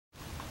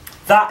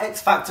That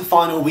X Factor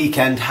final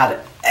weekend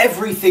had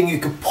everything you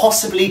could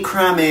possibly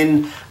cram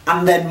in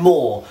and then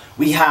more.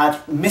 We had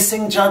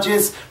missing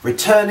judges,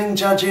 returning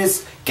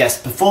judges,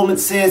 guest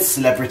performances,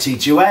 celebrity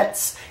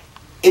duets,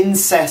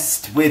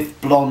 incest with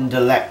blonde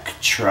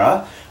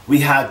Electra,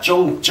 we had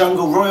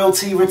jungle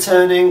royalty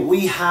returning,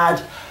 we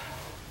had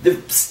the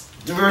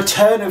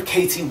return of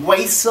Katie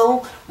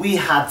Waisel, we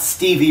had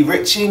Stevie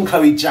Ritchie and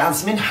Chloe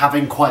Jasmine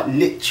having quite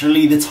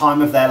literally the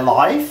time of their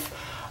life.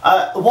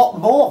 What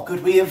more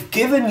could we have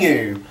given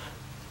you?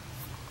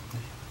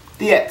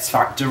 The X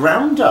Factor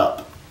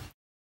Roundup.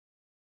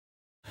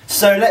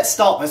 So let's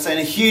start by saying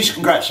a huge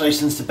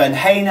congratulations to Ben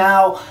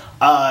Haynow,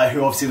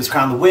 who obviously was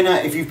crowned the winner.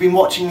 If you've been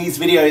watching these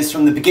videos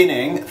from the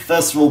beginning,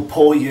 first of all,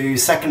 poor you.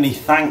 Secondly,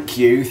 thank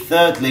you.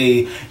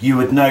 Thirdly, you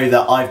would know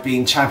that I've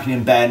been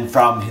championing Ben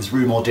from his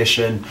room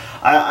audition.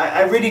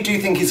 I really do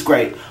think he's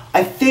great.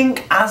 I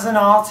think as an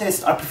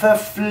artist, I prefer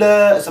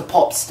Fleur as a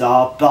pop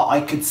star, but I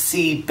could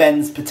see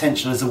Ben's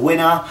potential as a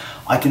winner.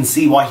 I can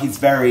see why he's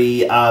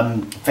very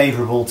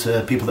favourable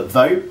to people that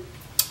vote,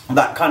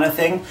 that kind of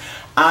thing.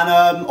 And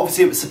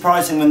obviously it was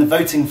surprising when the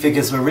voting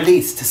figures were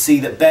released to see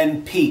that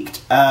Ben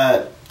peaked,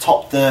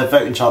 topped the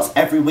voting charts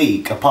every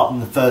week, apart from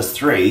the first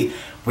three,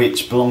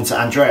 which belonged to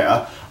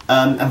Andrea,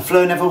 and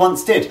Fleur never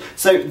once did.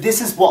 So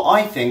this is what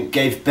I think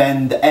gave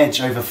Ben the edge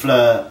over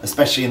Fleur,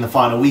 especially in the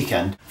final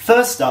weekend.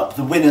 First up,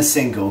 the winner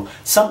single.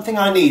 Something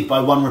I Need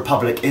by One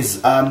Republic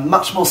is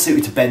much more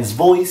suited to Ben's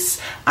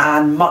voice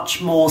and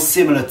much more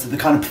similar to the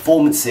kind of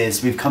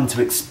performances we've come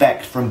to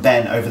expect from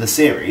Ben over the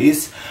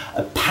series.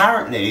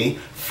 Apparently,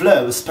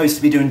 Fleur was supposed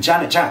to be doing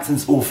Janet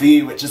Jackson's All For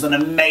You, which is an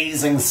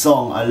amazing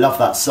song. I love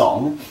that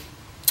song.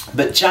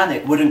 But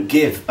Janet wouldn't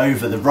give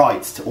over the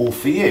rights to All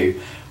For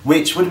You,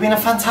 which would have been a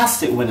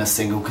fantastic winner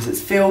single because it's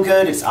feel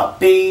good, it's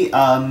upbeat,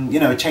 you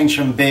know, a change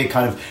from a big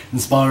kind of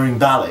inspiring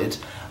ballad.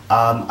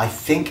 I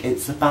think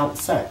it's about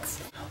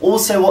sex.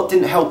 Also, what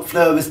didn't help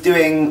Fleur was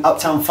doing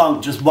Uptown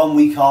Funk just 1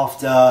 week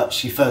after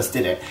she first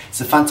did it.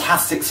 It's a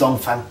fantastic song,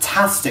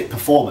 fantastic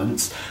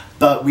performance,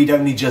 but we'd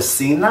only just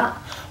seen that.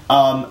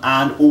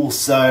 And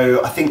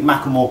also, I think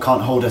Macklemore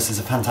Can't Hold Us is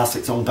a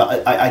fantastic song,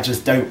 but I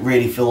just don't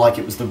really feel like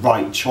it was the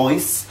right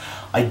choice.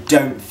 I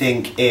don't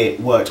think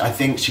it worked. I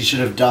think she should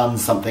have done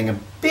something a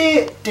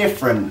bit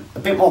different, a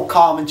bit more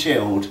calm and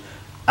chilled,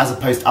 as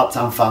opposed to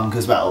Uptown Funk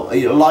as well.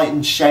 Light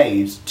and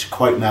shade, to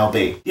quote Mel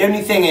B. The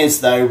only thing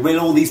is though, will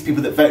all these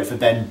people that vote for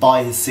Ben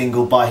buy his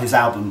single, buy his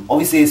album?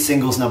 Obviously his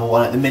single's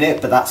 #1 at the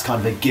minute, but that's kind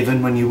of a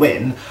given when you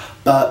win.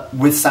 But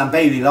with Sam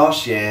Bailey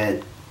last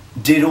year,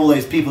 did all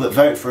those people that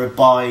vote for it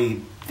buy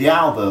the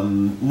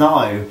album?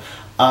 No.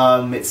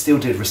 It still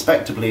did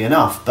respectably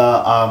enough,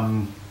 but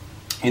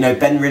you know,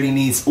 Ben really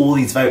needs all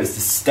these voters to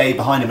stay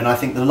behind him, and I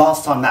think the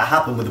last time that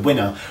happened with the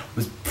winner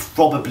was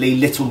probably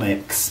Little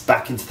Mix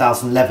back in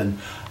 2011,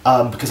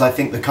 because I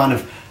think the kind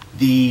of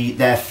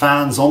their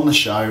fans on the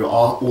show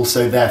are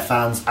also their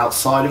fans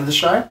outside of the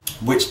show,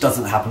 which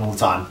doesn't happen all the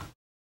time.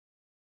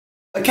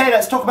 Okay,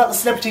 let's talk about the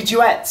celebrity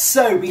duets.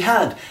 So we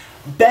had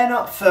Ben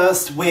up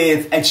first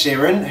with Ed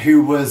Sheeran,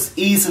 who was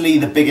easily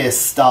the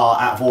biggest star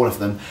out of all of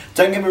them.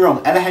 Don't get me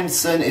wrong, Ella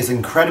Henderson is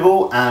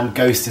incredible and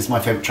Ghost is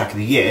my favourite track of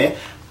the year.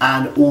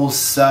 And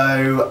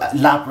also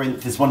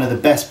Labrinth is one of the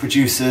best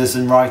producers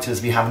and writers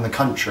we have in the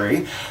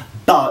country.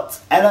 But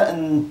Ella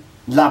and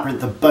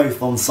Labrinth are both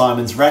on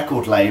Simon's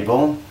record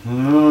label.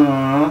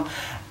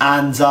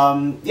 And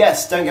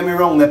yes, don't get me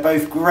wrong, they're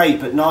both great,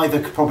 but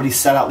neither could probably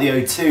sell out the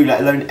O2,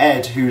 let alone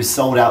Ed, who's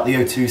sold out the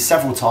O2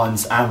 several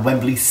times, and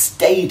Wembley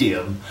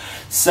Stadium.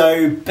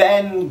 So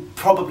Ben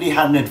probably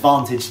had an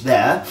advantage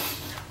there.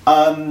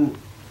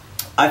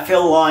 I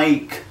feel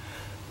like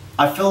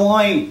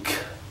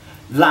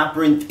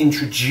Labrinth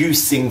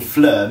introducing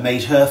Fleur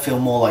made her feel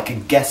more like a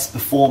guest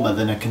performer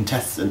than a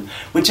contestant,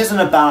 which isn't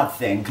a bad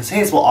thing, because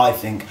here's what I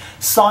think.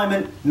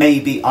 Simon,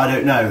 maybe, I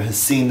don't know, has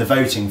seen the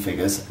voting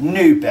figures,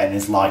 knew Ben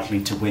is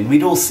likely to win.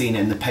 We'd all seen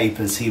it in the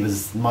papers he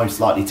was most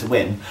likely to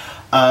win.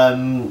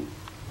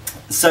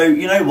 So,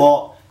 you know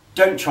what?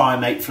 Don't try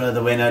and make Fleur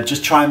the winner,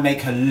 just try and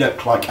make her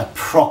look like a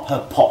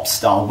proper pop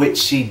star, which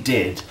she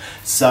did.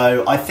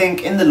 So I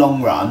think in the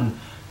long run,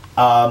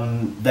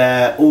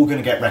 they're all going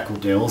to get record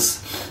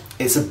deals.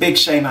 It's a big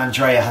shame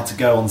Andrea had to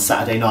go on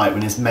Saturday night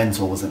when his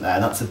mentor wasn't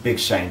there. That's a big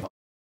shame.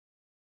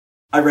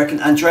 I reckon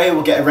Andrea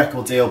will get a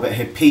record deal, but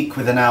he'll peak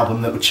with an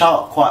album that will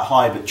chart quite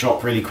high but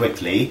drop really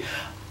quickly.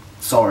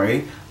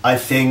 Sorry. I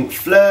think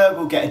Fleur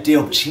will get a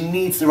deal, but she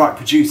needs the right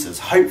producers.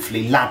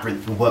 Hopefully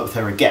Labrinth will work with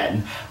her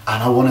again,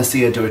 and I want to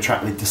see her do a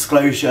track with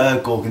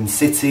Disclosure, Gorgon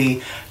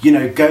City, you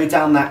know, go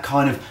down that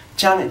kind of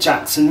Janet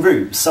Jackson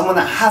route. Someone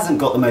that hasn't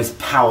got the most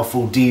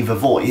powerful diva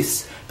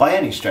voice by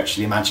any stretch of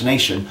the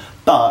imagination,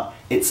 but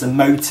it's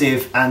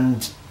emotive,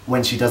 and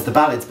when she does the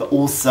ballads, but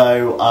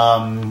also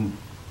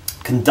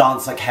can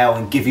dance like hell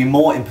and give you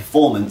more in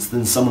performance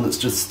than someone that's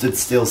just stood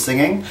still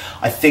singing.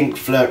 I think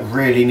Fleur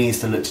really needs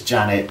to look to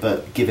Janet,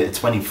 but give it a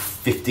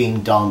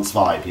 2015 dance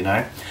vibe, you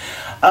know?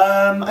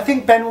 I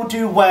think Ben will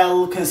do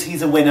well because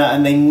he's a winner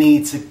and they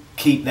need to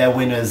keep their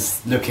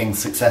winners looking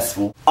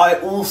successful. I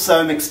also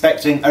am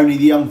expecting Only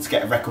the Young to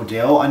get a record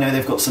deal. I know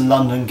they've got some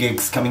London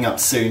gigs coming up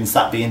soon, so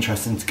that'd be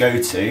interesting to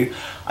go to.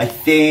 I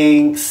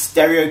think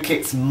Stereo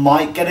Kicks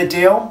might get a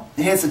deal.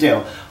 Here's the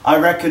deal. I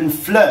reckon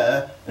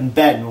Fleur and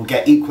Ben will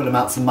get equal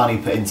amounts of money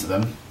put into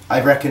them.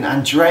 I reckon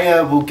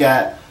Andrea will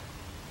get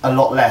a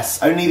lot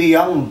less. Only the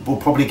Young will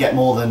probably get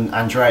more than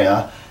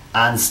Andrea,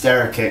 and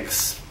Stereo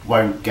Kicks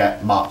won't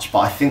get much, but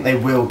I think they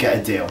will get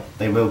a deal.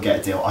 They will get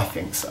a deal, I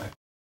think so.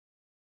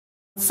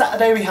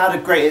 Saturday we had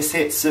a greatest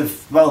hits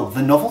of, well,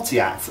 the novelty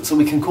acts, that's all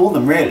we can call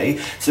them really.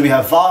 So we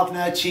have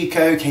Wagner,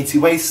 Chico, Katie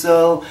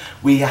Waisel,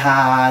 we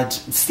had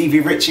Stevie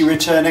Ritchie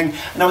returning,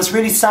 and I was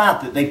really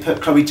sad that they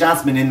put Chloe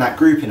Jasmine in that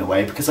group in a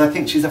way, because I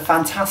think she's a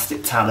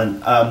fantastic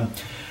talent.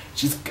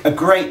 She's a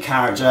great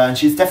character, and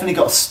she's definitely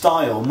got a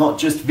style, not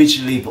just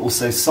visually but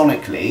also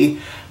sonically,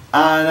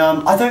 and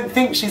I don't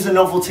think she's a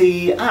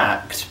novelty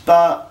act,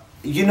 but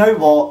you know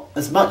what,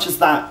 as much as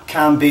that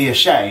can be a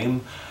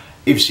shame,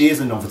 if she is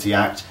a novelty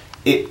act,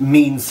 it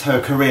means her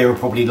career will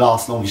probably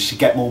last longer. She'll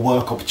get more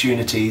work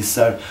opportunities,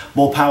 so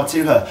more power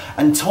to her.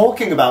 And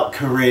talking about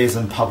careers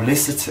and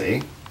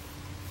publicity,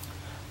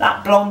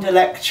 that blonde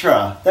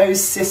Electra,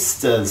 those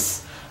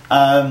sisters.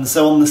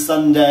 So on the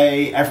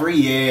Sunday, every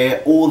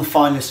year, all the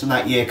finalists from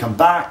that year come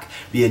back.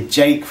 We had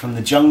Jake from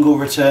The Jungle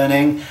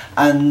returning,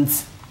 and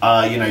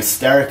you know,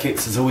 Stereo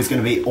Kicks is always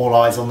going to be all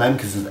eyes on them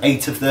because there's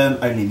 8 of them.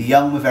 Only the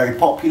Young were very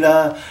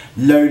popular.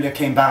 Lola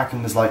came back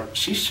and was like,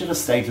 she should have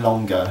stayed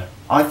longer.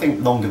 I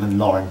think longer than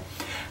Lauren.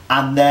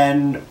 And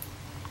then,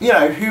 you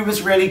know, who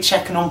was really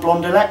checking on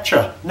blonde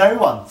Electra? No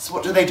one. So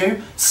what do?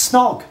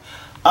 Snog.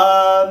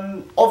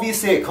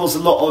 Obviously it caused a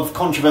lot of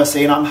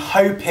controversy, and I'm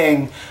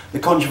hoping the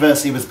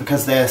controversy was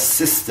because they're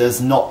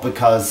sisters, not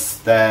because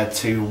they're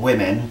 2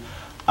 women.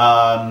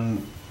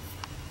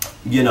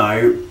 You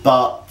know,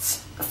 but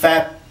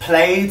fair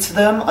play to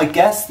them, I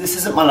guess. This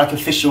isn't my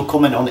official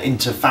comment on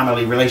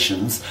inter-family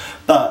relations,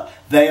 but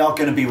they are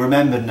going to be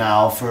remembered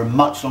now for a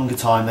much longer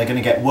time. They're going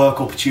to get work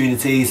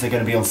opportunities, they're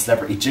going to be on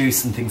Celebrity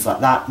Juice and things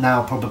like that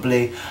now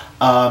probably.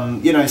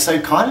 You know, so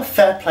kind of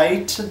fair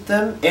play to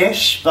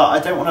them-ish, but I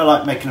don't want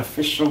to make an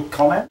official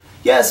comment.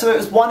 Yeah, so it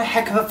was one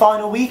heck of a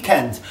final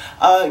weekend.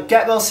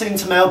 Get well soon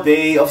to Mel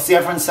B. Obviously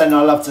everyone's saying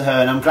I love to her,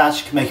 and I'm glad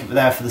she could make it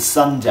there for the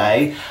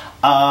Sunday.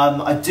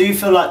 I do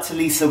feel like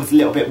Talisa was a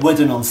little bit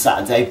wooden on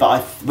Saturday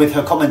with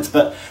her comments,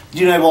 but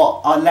you know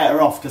what, I'll let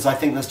her off because I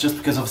think that's just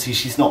because obviously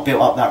she's not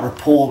built up that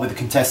rapport with the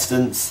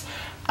contestants,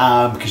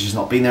 because she's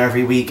not been there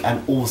every week,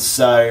 and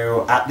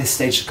also at this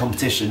stage of the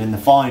competition in the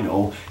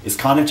final, it's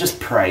kind of just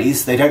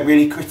praise. They don't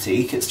really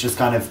critique, it's just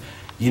kind of,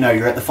 you know,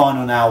 you're at the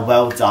final now,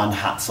 well done,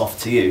 hats off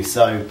to you.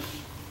 So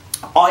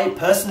I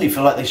personally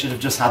feel like they should have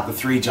just had the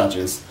 3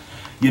 judges.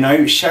 You know,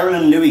 Cheryl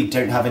and Louis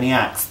don't have any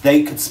acts.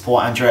 They could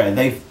support Andrea.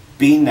 They've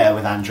been there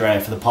with Andrea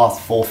for the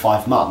past 4 or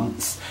 5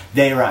 months.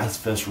 They were at his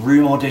first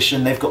Room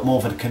audition. They've got more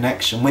of a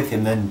connection with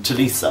him than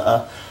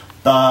Talisa.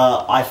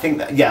 But I think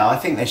that, yeah, I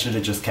think they should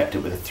have just kept it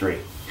with a 3.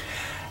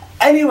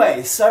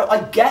 Anyway, so I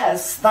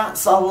guess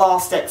that's our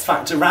last X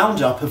Factor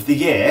roundup of the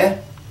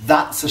year.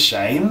 That's a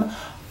shame.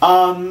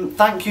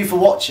 Thank you for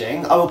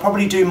watching. I will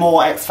probably do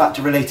more X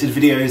Factor related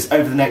videos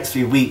over the next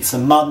few weeks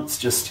and months,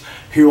 just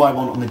who I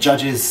want on the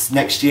judges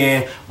next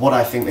year, what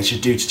I think they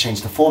should do to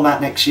change the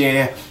format next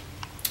year,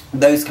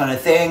 those kind of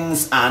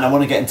things, and I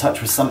want to get in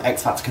touch with some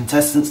X Factor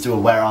contestants, do a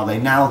where are they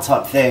now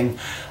type thing,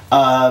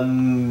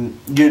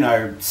 you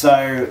know,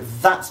 so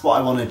that's what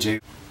I want to do.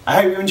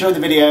 I hope you enjoyed the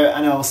video,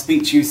 and I will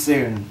speak to you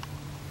soon.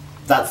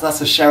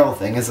 That's a Cheryl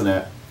thing, isn't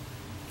it?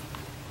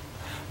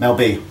 Mel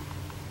B.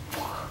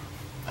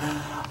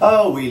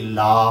 Oh, we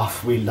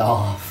laugh, we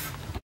laugh.